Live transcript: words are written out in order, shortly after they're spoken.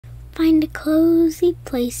find a cozy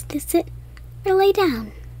place to sit or lay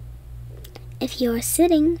down. If you are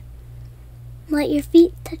sitting, let your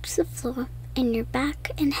feet touch the floor and your back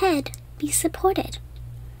and head be supported.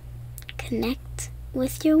 Connect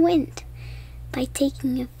with your wind by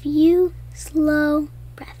taking a few slow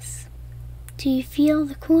breaths. Do you feel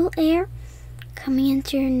the cool air coming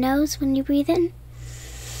into your nose when you breathe in,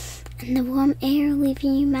 and the warm air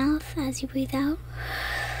leaving your mouth as you breathe out?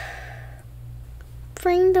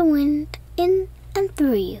 Bring the wind in and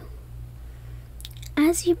through you.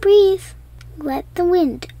 As you breathe, let the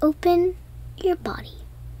wind open your body.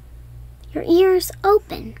 Your ears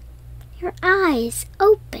open, your eyes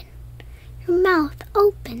open, your mouth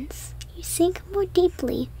opens. You sink more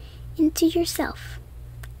deeply into yourself.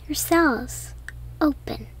 Your cells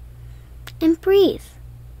open and breathe.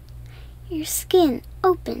 Your skin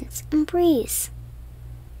opens and breathes.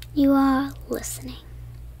 You are listening.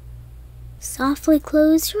 Softly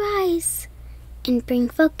close your eyes and bring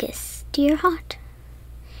focus to your heart.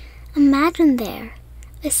 Imagine there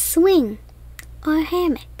a swing or a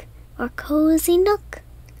hammock or cozy nook.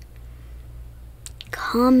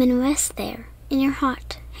 Calm and rest there in your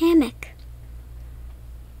heart hammock.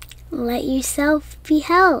 Let yourself be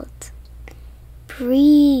held.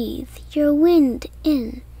 Breathe your wind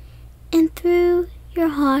in and through your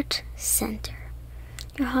heart center.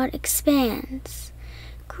 Your heart expands,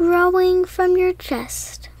 growing from your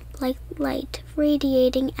chest like light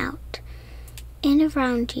radiating out and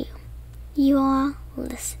around you. You are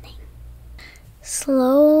listening.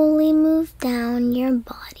 Slowly move down your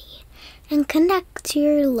body and connect to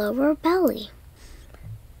your lower belly.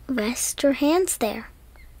 Rest your hands there,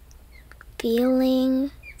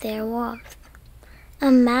 feeling their warmth.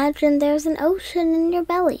 Imagine there's an ocean in your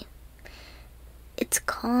belly. Its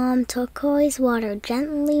calm turquoise water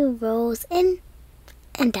gently rolls in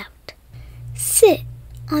and out. Sit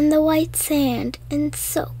on the white sand and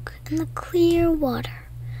soak in the clear water.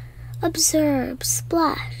 Observe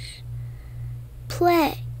splash,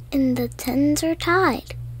 play in the tender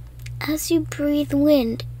tide as you breathe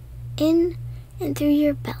wind in and through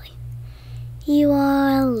your belly. You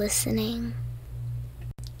are listening.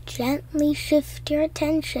 Gently shift your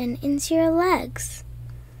attention into your legs.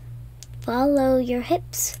 Follow your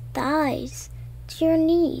hips, thighs to your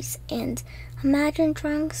knees and imagine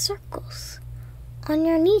drawing circles on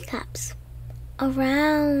your kneecaps,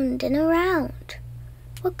 around and around.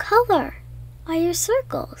 What color are your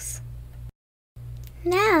circles?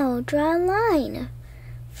 Now draw a line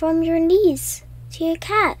from your knees to your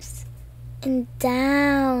calves and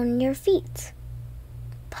down your feet.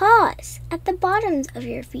 Pause at the bottoms of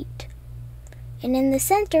your feet, and in the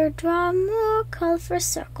center draw more colorful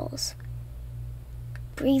circles.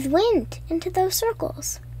 Breathe wind into those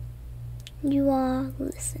circles. You are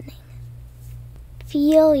listening.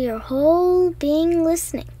 Feel your whole being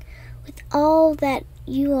listening with all that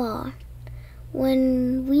you are.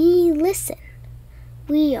 When we listen,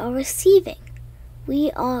 we are receiving,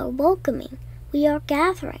 we are welcoming, we are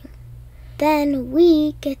gathering. Then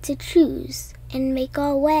we get to choose and make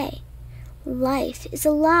our way. Life is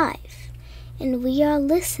alive, and we are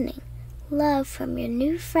listening. Love from your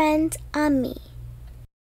new friend, Ami.